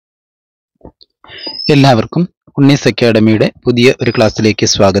എല്ലാവർക്കും ഉണ്ണീസ് അക്കാഡമിയുടെ പുതിയ ഒരു ക്ലാസ്സിലേക്ക്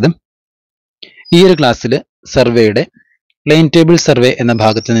സ്വാഗതം. ഈ ഒരു ക്ലാസ്സിൽ സർവേയുടെ പ്ലെയിൻ ടേബിൾ സർവേ എന്ന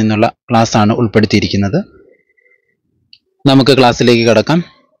ഭാഗത്ത് നിന്നുള്ള ക്ലാസ് ആണ് ഉൾപ്പെടുത്തിയിരിക്കുന്നത്. നമുക്ക് ക്ലാസ്സിലേക്ക് കടക്കാം.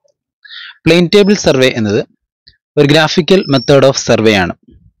 പ്ലെയിൻ ടേബിൾ സർവേ എന്നത് ഒരു ഗ്രാഫിക്കൽ മെത്തേഡ് ഓഫ് സർവേ ആണ്.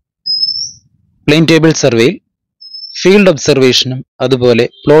 പ്ലെയിൻ ടേബിൾ സർവേയിൽ ഫീൽഡ് ഒബ്സർവേഷനും അതുപോലെ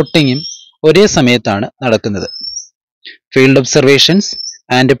പ്ലോട്ടിങ്ങും ഒരേ സമയത്താണ് നടക്കുന്നത്. Field observations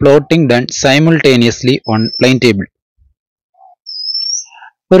and plotting done simultaneously on plane table.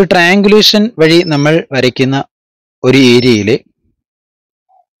 ഒരു ട്രയാങ്കുലേഷൻ വഴി നമ്മൾ വരയ്ക്കുന്ന ഒരു ഏരിയയിലെ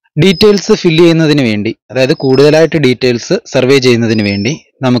ഡീറ്റെയിൽസ് ഫില്ല് ചെയ്യുന്നതിന് വേണ്ടി, അതായത് കൂടുതലായിട്ട് ഡീറ്റെയിൽസ് സർവേ ചെയ്യുന്നതിന് വേണ്ടി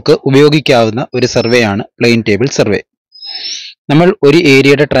നമുക്ക് ഉപയോഗിക്കാവുന്ന ഒരു സർവേ ആണ് പ്ലെയിൻ ടേബിൾ സർവേ. നമ്മൾ ഒരു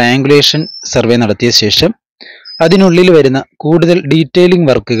ഏരിയയുടെ ട്രയാങ്കുലേഷൻ സർവേ നടത്തിയ ശേഷം അതിനുള്ളിൽ വരുന്ന കൂടുതൽ ഡീറ്റെയിലിംഗ്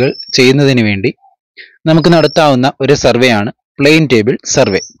വർക്കുകൾ ചെയ്യുന്നതിന് വേണ്ടി നമുക്ക് നടത്താവുന്ന ഒരു സർവേ ആണ് പ്ലെയിൻ ടേബിൾ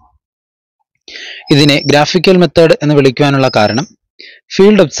സർവേ. ഇതിനെ ഗ്രാഫിക്കൽ മെത്തേഡ് എന്ന് വിളിക്കുവാനുള്ള കാരണം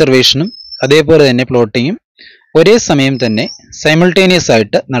ഫീൽഡ് ഒബ്സർവേഷനും അതേപോലെ തന്നെ പ്ലോട്ടിങ്ങും ഒരേ സമയം തന്നെ സൈമൾട്ടേനിയസ്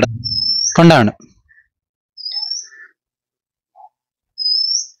ആയിട്ട് കൊണ്ടാണ്.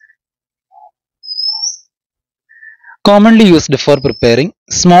 Commonly used for preparing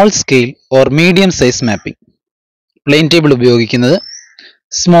small scale or medium size mapping. Plain table ഉപയോഗിക്കുന്നത്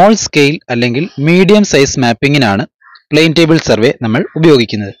സ്മോൾ സ്കെയിൽ അല്ലെങ്കിൽ medium size മാപ്പിങ്ങിനാണ് plain table survey നമ്മൾ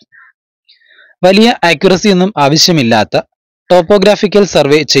ഉപയോഗിക്കുന്നത്. വലിയ ആക്യുറസി ഒന്നും ആവശ്യമില്ലാത്ത ടോപ്പോഗ്രാഫിക്കൽ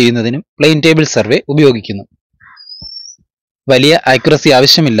സർവേ ചെയ്യുന്നതിനും പ്ലെയിൻ ടേബിൾ സർവേ ഉപയോഗിക്കുന്നു. വലിയ ആക്യുറസി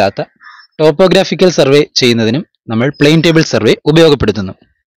ആവശ്യമില്ലാത്ത ടോപ്പോഗ്രാഫിക്കൽ സർവേ ചെയ്യുന്നതിനും നമ്മൾ പ്ലെയിൻ ടേബിൾ സർവേ ഉപയോഗപ്പെടുത്തുന്നു.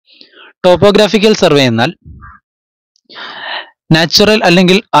 ടോപ്പോഗ്രാഫിക്കൽ സർവേ എന്നാൽ നാച്ചുറൽ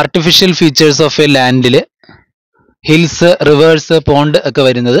അല്ലെങ്കിൽ artificial features of A ലാൻഡിൽ hills, reverse, pond ഒക്കെ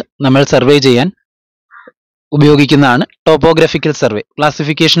വരുന്നത് നമ്മൾ സർവേ ചെയ്യാൻ ഉപയോഗിക്കുന്നതാണ് ടോപ്പോഗ്രാഫിക്കൽ സർവേ.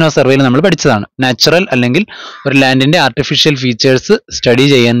 ക്ലാസിഫിക്കേഷൻ ഓഫ് സർവേയിൽ നമ്മൾ പഠിച്ചതാണ്. നാച്ചുറൽ അല്ലെങ്കിൽ ഒരു ലാൻഡിന്റെ ആർട്ടിഫിഷ്യൽ ഫീച്ചേഴ്സ് സ്റ്റഡി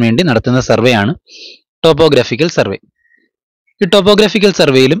ചെയ്യാൻ വേണ്ടി നടത്തുന്ന സർവേ ആണ് ടോപ്പോഗ്രാഫിക്കൽ സർവേ. ഈ ടോപ്പോഗ്രാഫിക്കൽ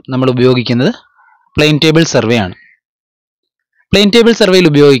സർവേയിലും നമ്മൾ ഉപയോഗിക്കുന്നത് പ്ലെയിൻ ടേബിൾ സർവേ ആണ്. പ്ലെയിൻ ടേബിൾ സർവേയിൽ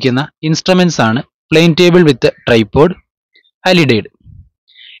ഉപയോഗിക്കുന്ന ഇൻസ്ട്രുമെന്റ്സ് ആണ് plain table with tripod, alidade.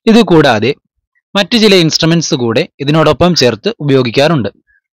 ഇത് കൂടാതെ മറ്റു ചില ഇൻസ്ട്രുമെന്റ്സ് കൂടെ ഇതിനോടൊപ്പം ചേർത്ത് ഉപയോഗിക്കാറുണ്ട്.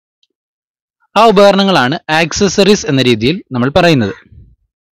 ആ ഉപകരണങ്ങളാണ് ആക്സസറീസ് എന്ന രീതിയിൽ നമ്മൾ പറയുന്നത്.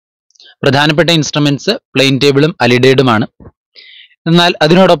 പ്രധാനപ്പെട്ട ഇൻസ്ട്രുമെന്റ്സ് പ്ലെയിൻ ടേബിളും അലിഡേഡുമാണ്. എന്നാൽ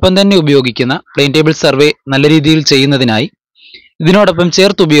അതിനോടൊപ്പം തന്നെ ഉപയോഗിക്കുന്ന പ്ലെയിൻ ടേബിൾ സർവേ നല്ല രീതിയിൽ ചെയ്യുന്നതിനായി ഇതിനോടൊപ്പം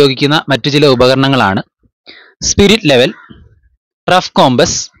ചേർത്ത് ഉപയോഗിക്കുന്ന മറ്റു ചില ഉപകരണങ്ങളാണ് spirit level, rough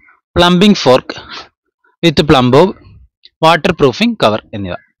compass, plumbing fork വിത്ത് പ്ലംബോബ്, വാട്ടർ പ്രൂഫിംഗ് കവർ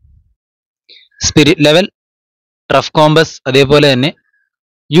എന്നിവ. സ്പിരിറ്റ് ലെവൽ, റഫ് കോമ്പസ്, അതേപോലെ തന്നെ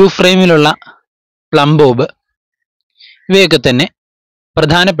യു ഫ്രെയിമിലുള്ള പ്ലംബോബ്, ഇവയൊക്കെ തന്നെ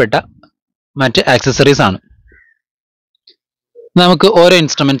പ്രധാനപ്പെട്ട മറ്റ് ആക്സസറീസ് ആണ്. നമുക്ക് ഓരോ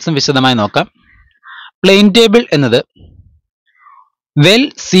ഇൻസ്ട്രുമെന്റ്സും വിശദമായി നോക്കാം. പ്ലെയിൻ ടേബിൾ എന്നത് well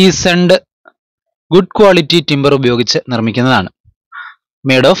seasoned good quality timber ഉപയോഗിച്ച് നിർമ്മിക്കുന്നതാണ്.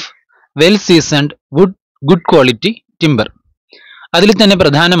 Made of well seasoned good quality timber. അതിൽ തന്നെ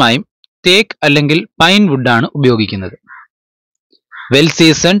പ്രധാനമായും തേക്ക് അല്ലെങ്കിൽ പൈൻ വുഡാണ് ഉപയോഗിക്കുന്നത്. Well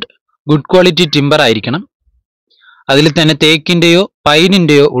seasoned good quality timber ആയിരിക്കണം. അതിൽ തന്നെ തേക്കിന്റെയോ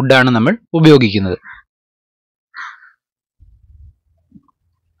പൈനിന്റെയോ വുഡാണ് നമ്മൾ ഉപയോഗിക്കുന്നത്.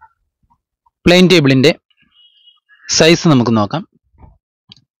 പ്ലെയിൻ ടേബിളിന്റെ സൈസ് നമുക്ക് നോക്കാം.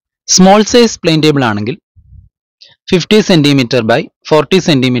 സ്മോൾ സൈസ് പ്ലെയിൻ ടേബിൾ ആണെങ്കിൽ 50 centimetre by 40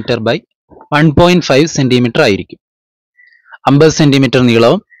 centimetre by 1.5 centimetre ആയിരിക്കും. 50 സെന്റിമീറ്റർ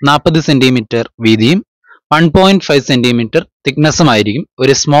നീളവും 40 സെന്റിമീറ്റർ വീതിയും 1.5 സെന്റിമീറ്റർ തിക്നെസ്സും ആയിരിക്കും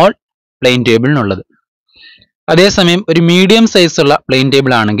ഒരു സ്മോൾ പ്ലെയിൻ ടേബിളിനുള്ളത്. അതേസമയം ഒരു മീഡിയം സൈസ് ഉള്ള പ്ലെയിൻ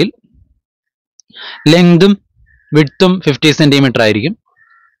ടേബിൾ ആണെങ്കിൽ ലെങ്തും വിഡ്ത്തും 50 സെന്റിമീറ്റർ ആയിരിക്കും.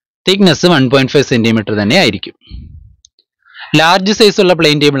 തിക്നെസ് 1.5 സെന്റിമീറ്റർ തന്നെ ആയിരിക്കും. ലാർജ് സൈസ് ഉള്ള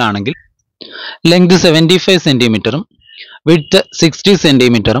പ്ലെയിൻ ടേബിൾ ആണെങ്കിൽ ലെങ്ത് 75 സെന്റിമീറ്ററും വിഡ്ത്ത് 60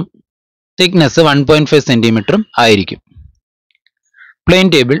 സെന്റിമീറ്ററും തിക്നെസ് 1.5 സെന്റിമീറ്ററും ആയിരിക്കും. പ്ലെയിൻ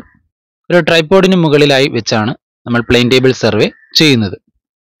ടേബിൾ ഒരു ട്രൈപോഡിന് മുകളിലായി വെച്ചാണ് നമ്മൾ പ്ലെയിൻ ടേബിൾ സർവേ ചെയ്യുന്നത്.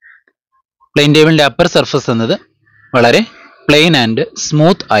 പ്ലെയിൻ ടേബിളിന്റെ അപ്പർ സർഫസ് എന്നത് വളരെ പ്ലെയിൻ ആൻഡ്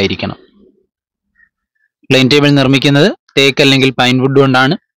സ്മൂത്ത് ആയിരിക്കണം. പ്ലെയിൻ ടേബിൾ നിർമ്മിക്കുന്നത് തേക്ക് അല്ലെങ്കിൽ പൈൻ വുഡ്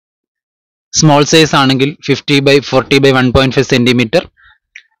കൊണ്ടാണ്. സ്മോൾ സൈസ് ആണെങ്കിൽ 50 by 40 by 1.5 centimetre,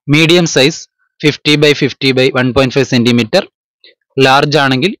 medium size 50 by 50 by 1.5 centimetre, large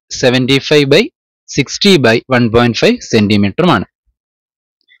ആണെങ്കിൽ 75 ബൈ 60 ബൈ 1.5 സെന്റിമീറ്ററുമാണ്.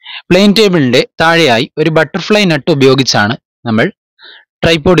 പ്ലെയിൻ ടേബിളിന്റെ താഴെയായി ഒരു ബട്ടർഫ്ലൈ നട്ട് ഉപയോഗിച്ചാണ് നമ്മൾ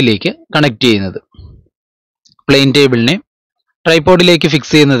ട്രൈപോഡിലേക്ക് കണക്ട് ചെയ്യുന്നത്. പ്ലെയിൻ ടേബിളിനെ ട്രൈപോഡിലേക്ക്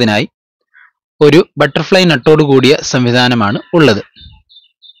ഫിക്സ് ചെയ്യുന്നതിനായി ഒരു ബട്ടർഫ്ലൈ നട്ടോട് കൂടിയ സംവിധാനമാണ് ഉള്ളത്.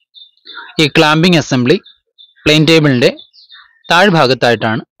 ഈ ക്ലാമ്പിംഗ് അസംബ്ലി പ്ലെയിൻ ടേബിളിന്റെ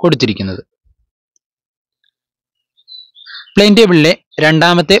താഴ്ഭാഗത്തായിട്ടാണ് കൊടുത്തിരിക്കുന്നത്. പ്ലെയിൻ ടേബിളിലെ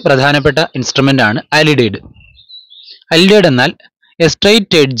രണ്ടാമത്തെ പ്രധാനപ്പെട്ട ഇൻസ്ട്രുമെന്റ് ആണ് അലിഡേഡ്. അലിഡേഡ് എന്നാൽ A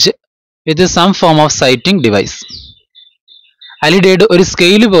straight edge with some form of citing device. Alidade ഒരു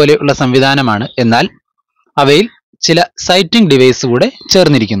സ്കെയിൽ പോലെയുള്ള സംവിധാനമാണ്, എന്നാൽ അവയിൽ ചില സൈറ്റിംഗ് ഡിവൈസ് കൂടെ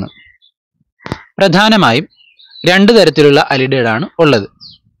ചേർന്നിരിക്കുന്നു. പ്രധാനമായും രണ്ട് തരത്തിലുള്ള അലിഡേഡ് ആണ് ഉള്ളത്.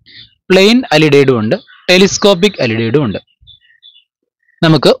 പ്ലെയിൻ അലിഡേഡും ഉണ്ട്, ടെലിസ്കോപ്പിക് അലിഡേഡും ഉണ്ട്.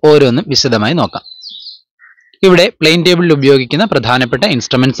 നമുക്ക് ഓരോന്നും വിശദമായി നോക്കാം. ഇവിടെ പ്ലെയിൻ ടേബിളിൽ ഉപയോഗിക്കുന്ന പ്രധാനപ്പെട്ട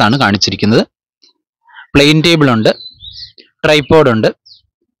ഇൻസ്ട്രുമെന്റ്സ് ആണ് കാണിച്ചിരിക്കുന്നത്. പ്ലെയിൻ ടേബിൾ ഉണ്ട്, ട്രൈപോഡ് ഉണ്ട്,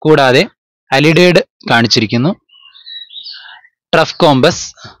 കൂടാതെ അലിഡേഡ് കാണിച്ചിരിക്കുന്നു, trough compass,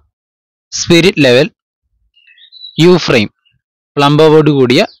 spirit level, U frame, പ്ലംബോർഡ്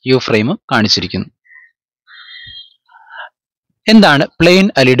കൂടിയ യു ഫ്രെയിമും കാണിച്ചിരിക്കുന്നു. എന്താണ് പ്ലെയിൻ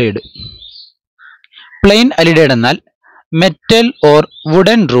അലിഡേഡ്? പ്ലെയിൻ അലിഡേഡ് എന്നാൽ metal or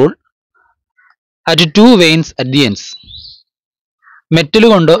wooden rule at to veins at the ends. Metal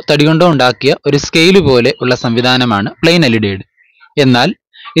കൊണ്ടോ തടി കൊണ്ടോ ഉണ്ടാക്കിയ ഒരു സ്കെയിൽ പോലെ ഉള്ള സംവിധാനമാണ് പ്ലെയിൻ അലിഡേഡ്. എന്നാൽ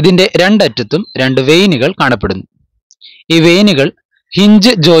ഇതിന്റെ രണ്ടറ്റത്തും രണ്ട് വെയിനുകൾ കാണപ്പെടുന്നു. ഈ വെയിനുകൾ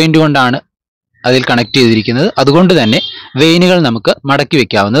ഹിഞ്ച് ജോയിന്റ് കൊണ്ടാണ് അതിൽ കണക്ട് ചെയ്തിരിക്കുന്നത്. അതുകൊണ്ട് തന്നെ വെയിനുകൾ നമുക്ക് മടക്കി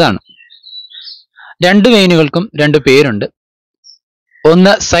വെക്കാവുന്നതാണ്. രണ്ട് വെയിനുകൾക്കും രണ്ട് പേരുണ്ട്.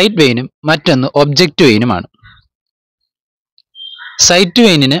 ഒന്ന് സൈറ്റ് വെയിനും മറ്റൊന്ന് ഒബ്ജക്റ്റ് വെയിനുമാണ്. സൈറ്റ്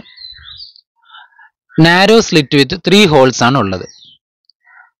വെയിനിന് നാരോ സ്ലിറ്റ് വിത്ത് 3 ഹോൾസ് ആണ് ഉള്ളത്.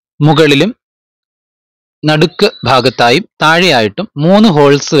 മുകളിലും നടുക്ക് ഭാഗത്തായും താഴെയായിട്ടും 3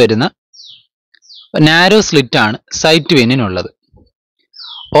 ഹോൾസ് വരുന്ന നാരോ സ്ലിറ്റ് ആണ് സൈറ്റ് വെയിനിനുള്ളത്.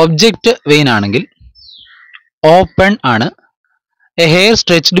 ഒബ്ജക്റ്റ് വെയിൻ ആണെങ്കിൽ ഓപ്പൺ ആണ്, A hair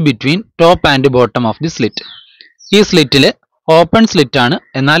stretched between top and bottom of the slit. ഈ സ്ലിറ്റില് ഓപ്പൺ സ്ലിറ്റ് ആണ്,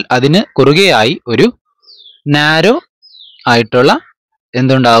 എന്നാൽ അതിന് കുറുകെയായി ഒരു നാരോ ആയിട്ടുള്ള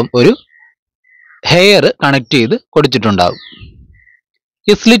എന്തുണ്ടാവും, ഒരു ഹെയർ കണക്ട് ചെയ്ത് കൊടുത്തിട്ടുണ്ടാവും.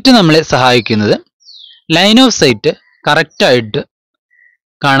 ഈ സ്ലിറ്റ് നമ്മളെ സഹായിക്കുന്നത് ലൈൻ ഓഫ് സൈറ്റ് കറക്റ്റ് ആയിട്ട്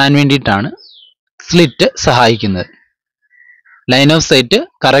കാണാൻ വേണ്ടിയിട്ടാണ് സ്ലിറ്റ് സഹായിക്കുന്നത്. ലൈൻ ഓഫ് സൈറ്റ്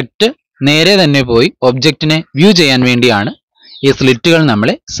കറക്റ്റ് നേരെ തന്നെ പോയി ഒബ്ജക്റ്റിനെ വ്യൂ ചെയ്യാൻ വേണ്ടിയാണ് ഈ സ്ലിറ്റുകൾ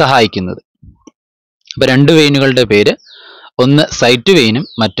നമ്മളെ സഹായിക്കുന്നത്. അപ്പൊ രണ്ട് വെയിനുകളുടെ പേര്, ഒന്ന് സൈറ്റ് വെയിനും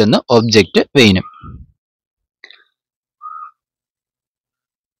മറ്റൊന്ന് ഒബ്ജക്റ്റ് വെയിനും.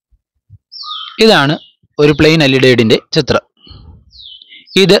 ഇതാണ് ഒരു പ്ലെയിൻ അലിഡേഡിന്റെ ചിത്രം.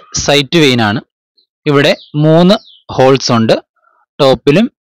 ഇത് സൈറ്റ് വെയിൻ ആണ്. ഇവിടെ 3 ഹോൾസ് ഉണ്ട്, ടോപ്പിലും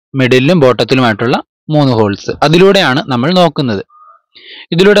മിഡിലും ബോട്ടത്തിലുമായിട്ടുള്ള 3 ഹോൾസ്. അതിലൂടെയാണ് നമ്മൾ നോക്കുന്നത്.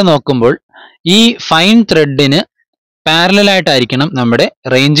 ഇതിലൂടെ നോക്കുമ്പോൾ ഈ ഫൈൻ ത്രെഡിന് പാരലായിട്ടായിരിക്കണം നമ്മുടെ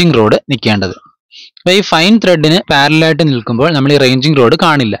റേഞ്ചിങ് റോഡ് നിൽക്കേണ്ടത്. അപ്പൊ ഈ ഫൈൻ ത്രെഡിന് പാരലായിട്ട് നിൽക്കുമ്പോൾ നമ്മൾ ഈ റേഞ്ചിങ് റോഡ്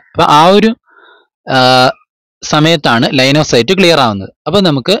കാണില്ല. അപ്പൊ ആ ഒരു സമയത്താണ് ലൈൻ ഓഫ് സൈറ്റ് ക്ലിയർ ആവുന്നത്. അപ്പൊ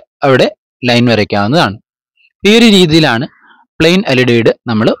നമുക്ക് അവിടെ ലൈൻ വരയ്ക്കാവുന്നതാണ്. ഈ ഒരു രീതിയിലാണ് പ്ലെയിൻ അലിഡേഡ്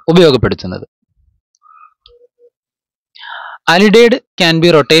നമ്മൾ ഉപയോഗപ്പെടുത്തുന്നത്. Alidade can be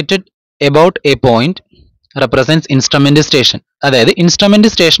rotated about A point represents instrument station. അതായത് ഇൻസ്ട്രുമെന്റ്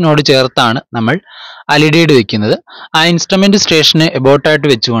സ്റ്റേഷനോട് ചേർത്താണ് നമ്മൾ അലിഡേഡ് വെക്കുന്നത്. ആ ഇൻസ്ട്രുമെന്റ് സ്റ്റേഷനെ എബൌട്ടായിട്ട്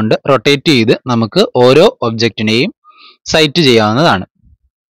വെച്ചുകൊണ്ട് റൊട്ടേറ്റ് ചെയ്ത് നമുക്ക് ഓരോ ഒബ്ജക്റ്റിനെയും സൈറ്റ് ചെയ്യാവുന്നതാണ്.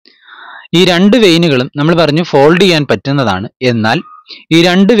 ഈ രണ്ട് വെയിനുകളും നമ്മൾ പറഞ്ഞു ഫോൾഡ് ചെയ്യാൻ പറ്റുന്നതാണ്. എന്നാൽ ഈ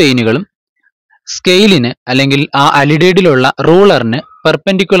രണ്ട് വെയിനുകളും സ്കെയിലിന് അല്ലെങ്കിൽ ആ അലിഡേഡിലുള്ള റൂളറിന്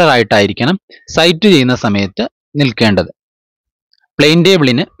പെർപെൻഡിക്കുലർ ആയിട്ടായിരിക്കണം സൈറ്റ് ചെയ്യുന്ന സമയത്ത് നിൽക്കേണ്ടത്. പ്ലെയിൻ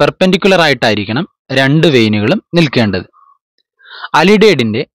ടേബിളിന് പെർപെൻഡിക്കുലർ ആയിട്ടായിരിക്കണം രണ്ട് വെയിനുകളും നിൽക്കേണ്ടത്.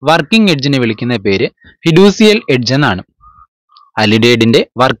 അലിഡേഡിന്റെ വർക്കിംഗ് എഡ്ജിനെ വിളിക്കുന്ന പേര് ഫിഡൂസിയൽ എഡ്ജ് എന്നാണ്. അലിഡേഡിന്റെ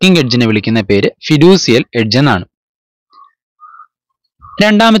വർക്കിംഗ് എഡ്ജിനെ വിളിക്കുന്ന പേര് ഫിഡൂസിയൽ എഡ്ജ് എന്നാണ്.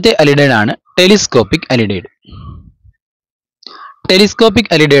 രണ്ടാമത്തെ അലിഡേഡ് ആണ് ടെലിസ്കോപ്പിക് അലിഡേഡ്.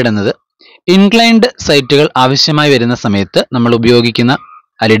 ടെലിസ്കോപ്പിക് അലിഡേഡ് എന്നത് ഇൻക്ലൈൻഡ് സൈറ്റുകൾ ആവശ്യമായി വരുന്ന സമയത്ത് നമ്മൾ ഉപയോഗിക്കുന്ന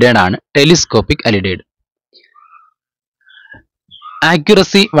അലിഡേഡ് ആണ് ടെലിസ്കോപ്പിക് അലിഡേഡ്.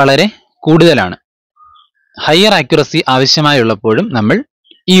 ആക്യുറസി വളരെ കൂടുതലാണ്. ഹയർ ആക്യുറസി ആവശ്യമായുള്ളപ്പോഴും നമ്മൾ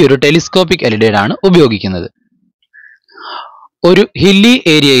ഈ ഒരു ടെലിസ്കോപ്പിക് അലിഡേഡ് ആണ് ഉപയോഗിക്കുന്നത്. ഒരു ഹില്ലി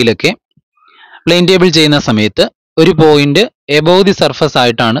ഏരിയയിലൊക്കെ പ്ലെയിൻ ടേബിൾ ചെയ്യുന്ന സമയത്ത് ഒരു പോയിന്റ് എബോവ് ദി സർഫസ്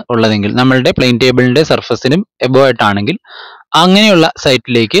ആയിട്ടാണ് ഉള്ളതെങ്കിൽ, നമ്മളുടെ പ്ലെയിൻ ടേബിളിന്റെ സർഫസിനും എബോവ് ആയിട്ടാണെങ്കിൽ അങ്ങനെയുള്ള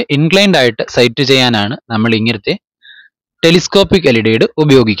സൈറ്റിലേക്ക് ഇൻക്ലൈൻഡ് ആയിട്ട് സൈറ്റ് ചെയ്യാനാണ് നമ്മൾ ഇങ്ങനത്തെ ടെലിസ്കോപ്പിക് അലിഡേഡ്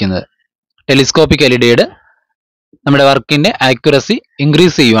ഉപയോഗിക്കുന്നത്. ടെലിസ്കോപ്പിക് അലിഡേഡ് നമ്മുടെ വർക്കിന്റെ ആക്യുറസി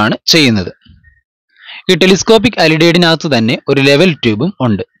ഇൻക്രീസ് ചെയ്യുവാണ് ചെയ്യുന്നത്. ഈ ടെലിസ്കോപ്പിക് അലിഡേഡിനകത്ത് തന്നെ ഒരു ലെവൽ ട്യൂബും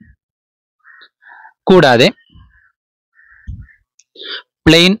ഉണ്ട്. കൂടാതെ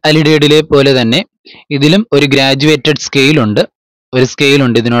പ്ലെയിൻ അലിഡേഡിലെ പോലെ തന്നെ ഇതിലും ഒരു ഗ്രാജുവേറ്റഡ് സ്കെയിൽ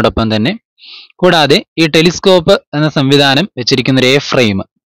ഉണ്ട്, ഇതിനോടൊപ്പം തന്നെ. കൂടാതെ ഈ ടെലിസ്കോപ്പ് എന്ന സംവിധാനം വെച്ചിരിക്കുന്ന ഒരു A frame,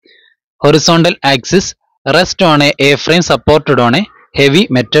 horizontal axis rest on A frame supported on A heavy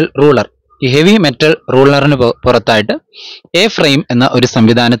metal ruler. ഈ ഹെവി മെറ്റൽ റൂളറിന് പുറത്തായിട്ട് എ ഫ്രെയിം എന്ന ഒരു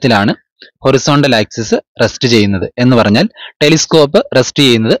സംവിധാനത്തിലാണ് ഹൊറിസോണ്ടൽ ആക്സിസ് റെസ്റ്റ് ചെയ്യുന്നത്. എന്ന് പറഞ്ഞാൽ ടെലിസ്കോപ്പ് റെസ്റ്റ്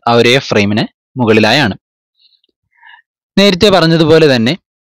ചെയ്യുന്നത് ആ ഒരു എ ഫ്രെയിമിന് മുകളിലായാണ്. നേരത്തെ പറഞ്ഞതുപോലെ തന്നെ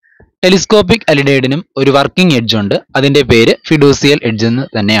ടെലിസ്കോപ്പിക് അലിഡേഡിനും ഒരു വർക്കിംഗ് എഡ്ജ് ഉണ്ട്. അതിന്റെ പേര് ഫിഡൂസിയൽ എഡ്ജ് എന്ന്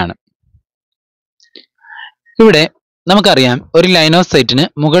തന്നെയാണ്. ഇവിടെ നമുക്കറിയാം, ഒരു ലൈൻ ഓഫ് സൈറ്റിന്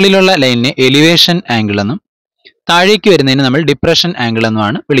മുകളിലുള്ള ലൈനിനെ എലിവേഷൻ ആംഗിൾ എന്നും താഴേക്ക് വരുന്നതിന് നമ്മൾ ഡിപ്രഷൻ ആംഗിൾ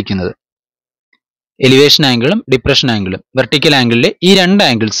എന്നുമാണ് വിളിക്കുന്നത്. എലിവേഷൻ ആംഗിളും ഡിപ്രഷൻ ആംഗിളും, വെർട്ടിക്കൽ ആംഗിളിലെ ഈ രണ്ട്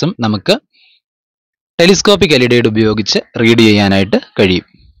ആംഗിൾസും നമുക്ക് ടെലിസ്കോപ്പിക് അലിഡേഡ് ഉപയോഗിച്ച് റീഡ് ചെയ്യാനായിട്ട് കഴിയും.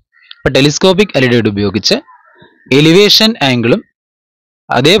 അപ്പൊ ടെലിസ്കോപ്പിക് അലിഡേഡ് ഉപയോഗിച്ച് എലിവേഷൻ ആംഗിളും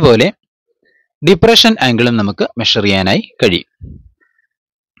അതേപോലെ ഡിപ്രഷൻ ആംഗിളും നമുക്ക് മെഷർ ചെയ്യാനായി കഴിയും.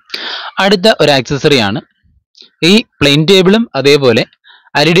 അടുത്ത ഒരു ആക്സസറിയാണ് ഈ പ്ലെയിൻ ടേബിളും അതേപോലെ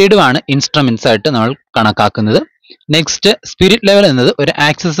അലിഡേഡുമാണ് ഇൻസ്ട്രുമെന്റ്സ് ആയിട്ട് നമ്മൾ കണക്കാക്കുന്നത്. നെക്സ്റ്റ് സ്പിരിറ്റ് ലെവൽ എന്നത് ഒരു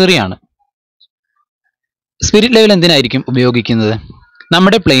ആക്സസറി ആണ്. സ്പിരിറ്റ് ലെവൽ എന്തിനായിരിക്കും ഉപയോഗിക്കുന്നത്?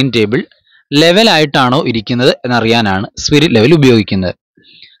 നമ്മുടെ പ്ലെയിൻ ടേബിൾ ലെവൽ ആയിട്ടാണോ ഇരിക്കുന്നത് എന്നറിയാനാണ് സ്പിരിറ്റ് ലെവൽ ഉപയോഗിക്കുന്നത്.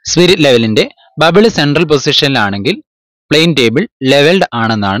 Spirit ലെവലിന്റെ bubble central പൊസിഷനിലാണെങ്കിൽ plain table levelled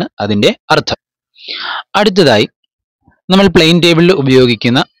ആണെന്നാണ് അതിന്റെ അർത്ഥം. അടുത്തതായി നമ്മൾ പ്ലെയിൻ ടേബിളിൽ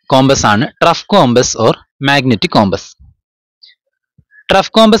ഉപയോഗിക്കുന്ന കോമ്പസ് ആണ് trough compass or magnetic compass.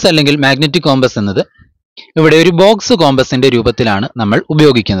 Trough compass അല്ലെങ്കിൽ മാഗ്നറ്റിക് കോമ്പസ് എന്നത് ഇവിടെ ഒരു ബോക്സ് കോമ്പസിന്റെ രൂപത്തിലാണ് നമ്മൾ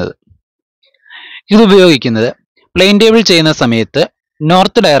ഉപയോഗിക്കുന്നത്. ഇത് ഉപയോഗിക്കുന്നത് പ്ലെയിൻ ടേബിൾ ചെയ്യുന്ന സമയത്ത്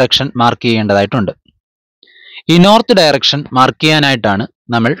നോർത്ത് ഡയറക്ഷൻ മാർക്ക് ചെയ്യേണ്ടതായിട്ടുണ്ട്. ഈ നോർത്ത് ഡയറക്ഷൻ മാർക്ക് ചെയ്യാനായിട്ടാണ്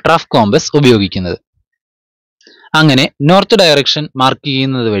നമ്മൾ ട്രഫ് കോമ്പസ് ഉപയോഗിക്കുന്നത്. അങ്ങനെ നോർത്ത് ഡയറക്ഷൻ മാർക്ക്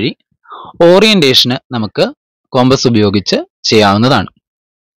ചെയ്യുന്നത് വഴി ഓറിയന്റേഷന് നമുക്ക് കോമ്പസ് ഉപയോഗിച്ച് ചെയ്യാവുന്നതാണ്.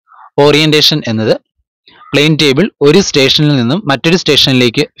 ഓറിയന്റേഷൻ എന്നത് പ്ലെയിൻ ടേബിൾ ഒരു സ്റ്റേഷനിൽ നിന്നും മറ്റൊരു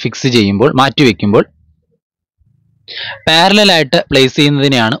സ്റ്റേഷനിലേക്ക് ഫിക്സ് ചെയ്യുമ്പോൾ, മാറ്റിവെക്കുമ്പോൾ പാരലൽ ആയിട്ട് പ്ലേസ്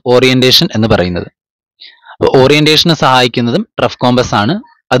ചെയ്യുന്നതിനെയാണ് ഓറിയന്റേഷൻ എന്ന് പറയുന്നത്. ഓറിയന്റേഷന് സഹായിക്കുന്നതും ട്രഫ് കോമ്പസ് ആണ്.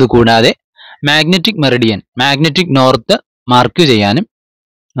 അതുകൂടാതെ magnetic Meridian, magnetic north mark ചെയ്യാനും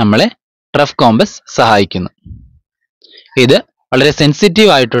നമ്മളെ ട്രഫ് കോമ്പസ് സഹായിക്കുന്നു. ഇത് വളരെ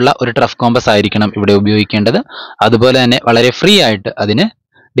സെൻസിറ്റീവ് ആയിട്ടുള്ള ഒരു ട്രഫ് കോമ്പസ് ആയിരിക്കണം ഇവിടെ ഉപയോഗിക്കേണ്ടത്. അതുപോലെ തന്നെ വളരെ ഫ്രീ ആയിട്ട് അതിന്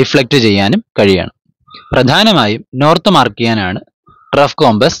ഡിഫ്ലക്റ്റ് ചെയ്യാനും കഴിയണം. പ്രധാനമായും നോർത്ത് മാർക്ക് ചെയ്യാനാണ് ട്രഫ്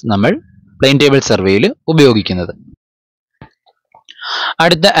കോമ്പസ് നമ്മൾ പ്ലെയിൻ ടേബിൾ സർവേയിൽ ഉപയോഗിക്കുന്നത്.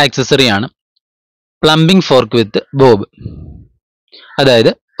 അടുത്ത ആക്സസറിയാണ് പ്ലംബിംഗ് ഫോർക്ക് വിത്ത് ബോബ്.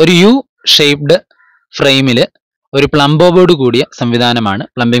 അതായത് ഒരു യു ഷേപ്ഡ് ഫ്രെയിമിൽ ഒരു പ്ലംബോബോട് കൂടിയ സംവിധാനമാണ്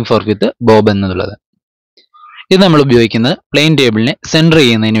പ്ലംബിംഗ് ഫോർക്ക് വിത്ത് ബോബ് എന്നുള്ളത്. ഇത് നമ്മൾ ഉപയോഗിക്കുന്നത് പ്ലെയിൻ ടേബിളിനെ സെൻറ്റർ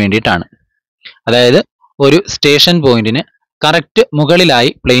ചെയ്യുന്നതിന് വേണ്ടിയിട്ടാണ്. അതായത് ഒരു സ്റ്റേഷൻ പോയിന്റിന് കറക്റ്റ് മുകളിലായി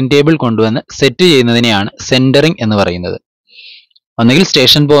പ്ലെയിൻ ടേബിൾ കൊണ്ടുവന്ന് സെറ്റ് ചെയ്യുന്നതിനെയാണ് സെന്ററിങ് എന്ന് പറയുന്നത്. ഒന്നുകിൽ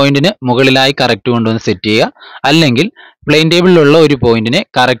സ്റ്റേഷൻ പോയിന്റിന് മുകളിലായി കറക്റ്റ് കൊണ്ടുവന്ന് സെറ്റ് ചെയ്യുക, അല്ലെങ്കിൽ പ്ലെയിൻ ടേബിളിലുള്ള ഒരു പോയിന്റിനെ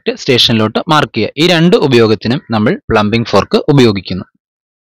കറക്റ്റ് സ്റ്റേഷനിലോട്ട് മാർക്ക് ചെയ്യുക. ഈ രണ്ട് ഉപയോഗത്തിനും നമ്മൾ പ്ലംബിംഗ് ഫോർക്ക് ഉപയോഗിക്കുന്നു.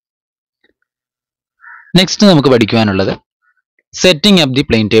 നെക്സ്റ്റ് നമുക്ക് പഠിക്കുവാനുള്ളത് setting up the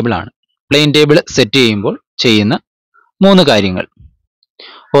plain table ആണ്. പ്ലെയിൻ ടേബിൾ സെറ്റ് ചെയ്യുമ്പോൾ ചെയ്യുന്ന 3 കാര്യങ്ങൾ: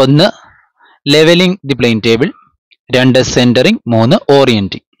 1 levelling the plain table, 2 centring, 3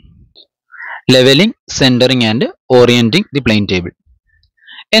 orienting. Levelling, centring and orienting the plain table.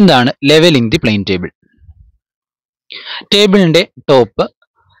 എന്താണ് ലെവലിംഗ് ദി പ്ലെയിൻ ടേബിൾ? ടേബിളിന്റെ ടോപ്പ്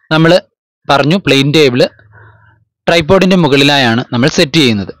നമ്മൾ പറഞ്ഞു, പ്ലെയിൻ ടേബിൾ ട്രൈപോഡിന്റെ മുകളിലായാണ് നമ്മൾ സെറ്റ്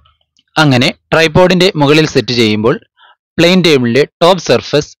ചെയ്യുന്നത്. അങ്ങനെ ട്രൈപോഡിന്റെ മുകളിൽ സെറ്റ് ചെയ്യുമ്പോൾ പ്ലെയിൻ ടേബിളിന്റെ ടോപ്പ്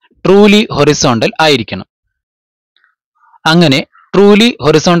സർഫസ് ട്രൂലി ഹൊറിസോണ്ടൽ ആയിരിക്കണം. അങ്ങനെ ട്രൂലി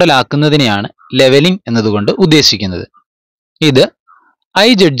ഹൊറിസോണ്ടൽ ആക്കുന്നതിനെയാണ് ലെവലിംഗ് എന്നതുകൊണ്ട് ഉദ്ദേശിക്കുന്നത്. ഇത് ഐ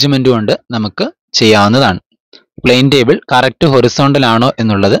ജഡ്ജ്മെന്റ് കൊണ്ട് നമുക്ക് ചെയ്യാവുന്നതാണ്. പ്ലെയിൻ ടേബിൾ കറക്റ്റ് ഹൊറിസോണ്ടൽ ആണോ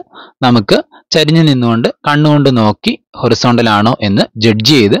എന്നുള്ളത് നമുക്ക് ചരിഞ്ഞു നിന്നുകൊണ്ട് കണ്ണുകൊണ്ട് നോക്കി ഹൊറിസോണ്ടൽ ആണോ എന്ന്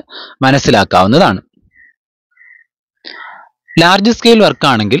ജഡ്ജ് ചെയ്ത് മനസ്സിലാക്കാവുന്നതാണ്. ലാർജ് സ്കെയിൽ വർക്ക്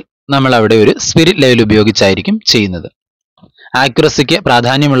ആണെങ്കിൽ നമ്മൾ അവിടെ ഒരു സ്പിരിറ്റ് ലെവൽ ഉപയോഗിച്ചായിരിക്കും ചെയ്യുന്നത്. ആക്യുറസിക്ക്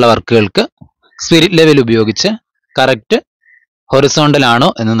പ്രാധാന്യമുള്ള വർക്കുകൾക്ക് സ്പിരിറ്റ് ലെവൽ ഉപയോഗിച്ച് കറക്റ്റ് ഹൊറിസോണ്ടൽ ആണോ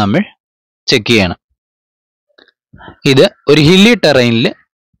എന്ന് നമ്മൾ ചെക്ക് ചെയ്യണം. ഇത് ഒരു ഹില്ലി ടെറൈനിൽ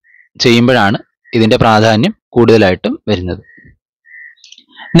ചെയ്യുമ്പോഴാണ് ഇതിന്റെ പ്രാധാന്യം കൂടുതലായിട്ടും വരുന്നത്.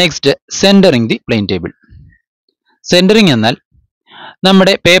 Next centring the plain table. Centring എന്നാൽ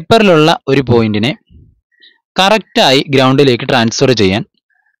നമ്മുടെ പേപ്പറിലുള്ള ഒരു പോയിന്റിനെ കറക്റ്റായി ഗ്രൗണ്ടിലേക്ക് ട്രാൻസ്ഫർ ചെയ്യാൻ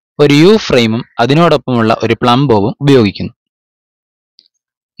ഒരു യു ഫ്രെയിമും അതിനോടൊപ്പമുള്ള ഒരു പ്ലംബോവും ഉപയോഗിക്കുന്നു.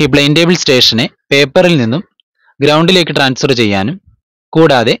 ഈ പ്ലെയിൻ ടേബിൾ സ്റ്റേഷനെ പേപ്പറിൽ നിന്നും ഗ്രൗണ്ടിലേക്ക് ട്രാൻസ്ഫർ ചെയ്യാനും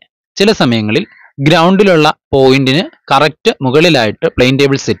കൂടാതെ ചില സമയങ്ങളിൽ ഗ്രൗണ്ടിലുള്ള പോയിന്റിന് കറക്റ്റ് മുകളിലായിട്ട് പ്ലെയിൻ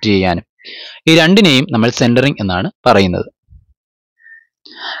ടേബിൾ സെറ്റ് ചെയ്യാനും. ഈ രണ്ടിനെയും നമ്മൾ സെന്ററിംഗ് എന്നാണ് പറയുന്നത്.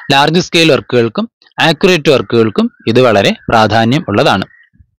 ലാർജ് സ്കെയിൽ വർക്കുകൾക്കും ആക്യുറേറ്റ് വർക്കുകൾക്കും ഇത് വളരെ പ്രാധാന്യം ഉള്ളതാണ്.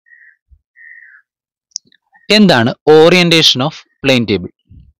 എന്താണ് orientation of plane table?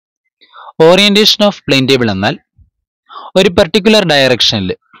 Orientation of plane table എന്നാൽ ഒരു പർട്ടിക്കുലർ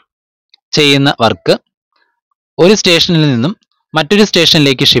ഡയറക്ഷനിൽ ചെയ്യുന്ന വർക്ക് ഒരു സ്റ്റേഷനിൽ നിന്നും മറ്റൊരു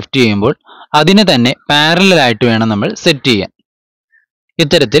സ്റ്റേഷനിലേക്ക് ഷിഫ്റ്റ് ചെയ്യുമ്പോൾ അതിന് തന്നെ പാരലൽ ആയിട്ട് വേണം നമ്മൾ സെറ്റ് ചെയ്യാൻ.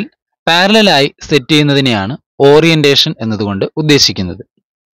 ഇത്തരത്തിൽ പാരലലായി സെറ്റ് ചെയ്യുന്നതിനെയാണ് ഓറിയന്റേഷൻ എന്നതുകൊണ്ട് ഉദ്ദേശിക്കുന്നത്.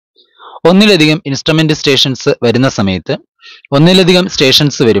 ഒന്നിലധികം ഇൻസ്ട്രുമെന്റ് സ്റ്റേഷൻസ് വരുന്ന സമയത്ത് ഒന്നിലധികം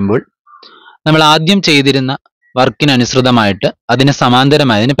സ്റ്റേഷൻസ് വരുമ്പോൾ നമ്മൾ ആദ്യം ചെയ്തിരുന്ന വർക്കിനനുസൃതമായിട്ട് അതിന്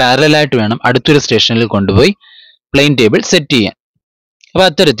സമാന്തരമായി അതിന് പാരലലായിട്ട് വേണം അടുത്തൊരു സ്റ്റേഷനിൽ കൊണ്ടുപോയി പ്ലെയിൻ ടേബിൾ സെറ്റ് ചെയ്യാൻ. അപ്പോൾ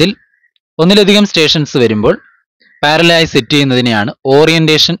അത്തരത്തിൽ ഒന്നിലധികം സ്റ്റേഷൻസ് വരുമ്പോൾ പാരലലായി സെറ്റ് ചെയ്യുന്നതിനെയാണ്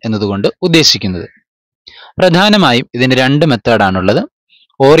ഓറിയന്റേഷൻ എന്നതുകൊണ്ട് ഉദ്ദേശിക്കുന്നത്. പ്രധാനമായും ഇതിന് രണ്ട് മെത്തേഡാണുള്ളത്: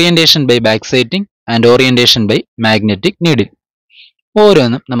 orientation by back citing and orientation by magnetic needle.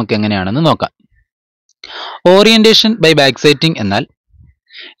 ഓരോന്നും നമുക്ക് എങ്ങനെയാണെന്ന് നോക്കാം. ഓറിയന്റേഷൻ ബൈ ബാക്ക് സൈറ്റിംഗ് എന്നാൽ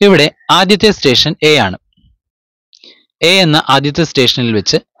ഇവിടെ ആദ്യത്തെ സ്റ്റേഷൻ എ ആണ്. എ എന്ന ആദ്യത്തെ സ്റ്റേഷനിൽ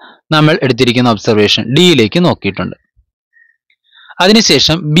വെച്ച് നമ്മൾ എടുത്തിരിക്കുന്ന ഒബ്സർവേഷൻ ഡിയിലേക്ക് നോക്കിയിട്ടുണ്ട്.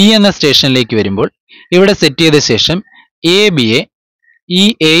 അതിനുശേഷം ബി എന്ന സ്റ്റേഷനിലേക്ക് വരുമ്പോൾ ഇവിടെ സെറ്റ് ചെയ്ത ശേഷം എ ബിയെ ഈ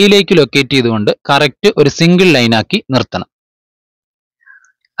എയിലേക്ക് ലൊക്കേറ്റ് ചെയ്തുകൊണ്ട് കറക്റ്റ് ഒരു സിംഗിൾ ലൈനാക്കി നിർത്തണം.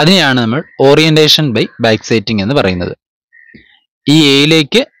 അതിനെയാണ് നമ്മൾ ഓറിയന്റേഷൻ ബൈ ബാക്ക് സൈറ്റിംഗ് എന്ന് പറയുന്നത്. ഈ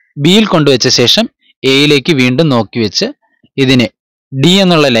എയിലേക്ക് ബിയിൽ കൊണ്ടുവച്ച ശേഷം എയിലേക്ക് വീണ്ടും നോക്കി വെച്ച് ഇതിനെ ഡി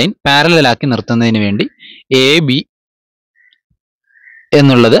എന്നുള്ള ലൈൻ പാരലലാക്കി നിർത്തുന്നതിന് വേണ്ടി എ ബി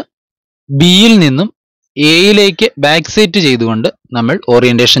എന്നുള്ളത് ബിയിൽ നിന്നും എയിലേക്ക് ബാക്ക് സൈറ്റ് ചെയ്തുകൊണ്ട് നമ്മൾ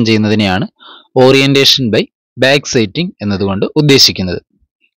orientation ചെയ്യുന്നതിനെയാണ് orientation by back citing എന്നതുകൊണ്ട് ഉദ്ദേശിക്കുന്നത്.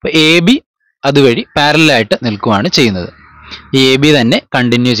 അപ്പോൾ എ ബി അതുവഴി പാരലലായിട്ട് നിൽക്കുകയാണ് ചെയ്യുന്നത്. ഈ എ ബി തന്നെ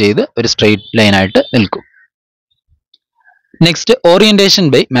കണ്ടിന്യൂ ചെയ്ത് ഒരു സ്ട്രെയിറ്റ് ലൈനായിട്ട് നിൽക്കും. Next orientation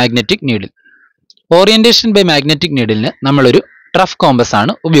by magnetic needle. Orientation by magnetic നീഡിലിന് നമ്മളൊരു ട്രഫ് കോമ്പസ്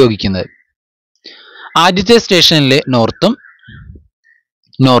ആണ് ഉപയോഗിക്കുന്നത്. ആദ്യത്തെ സ്റ്റേഷനിലെ നോർത്തും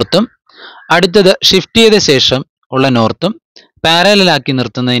അടുത്തത് ഷിഫ്റ്റ് ചെയ്ത ശേഷം ഉള്ള നോർത്തും പാരലലാക്കി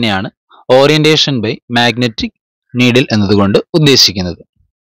നിർത്തുന്നതിനെയാണ് ഓറിയന്റേഷൻ ബൈ മാഗ്നറ്റിക് നീഡിൽ എന്നതുകൊണ്ട് ഉദ്ദേശിക്കുന്നത്.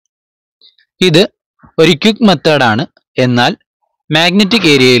 ഇത് ഒരു ക്വിക്ക് മെത്തേഡാണ്. എന്നാൽ മാഗ്നറ്റിക്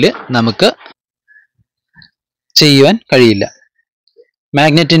ഏരിയയിൽ നമുക്ക് ചെയ്യുവാൻ കഴിയില്ല.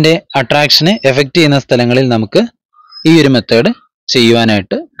 മാഗ്നറ്റിന്റെ അട്രാക്ഷനെ എഫക്റ്റ് ചെയ്യുന്ന സ്ഥലങ്ങളിൽ നമുക്ക് ഈ ഒരു മെത്തേഡ്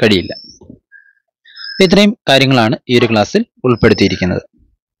ചെയ്യുവാനായിട്ട് കഴിയില്ല. ഇത്രയും കാര്യങ്ങളാണ് ഈ ഒരു ക്ലാസ്സിൽ ഉൾപ്പെടുത്തിയിരിക്കുന്നത്.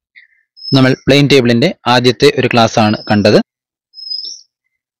 നമ്മൾ പ്ലെയിൻ ടേബിളിന്റെ ആദ്യത്തെ ഒരു ക്ലാസ് ആണ് കണ്ടത്.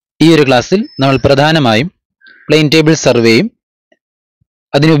 ഈ ഒരു ക്ലാസ്സിൽ നമ്മൾ പ്രധാനമായും പ്ലെയിൻ ടേബിൾ സർവേയും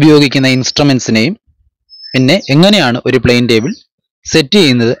അതിനുപയോഗിക്കുന്ന ഇൻസ്ട്രുമെന്റ്സിനെയും പിന്നെ എങ്ങനെയാണ് ഒരു പ്ലെയിൻ ടേബിൾ സെറ്റ്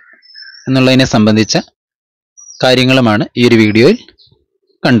ചെയ്യുന്നത് എന്നുള്ളതിനെ സംബന്ധിച്ച കാര്യങ്ങളുമാണ് ഈ ഒരു വീഡിയോയിൽ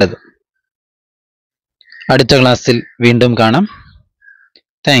കണ്ടത്. അടുത്ത ക്ലാസ്സിൽ വീണ്ടും കാണാം.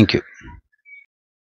 Thank you.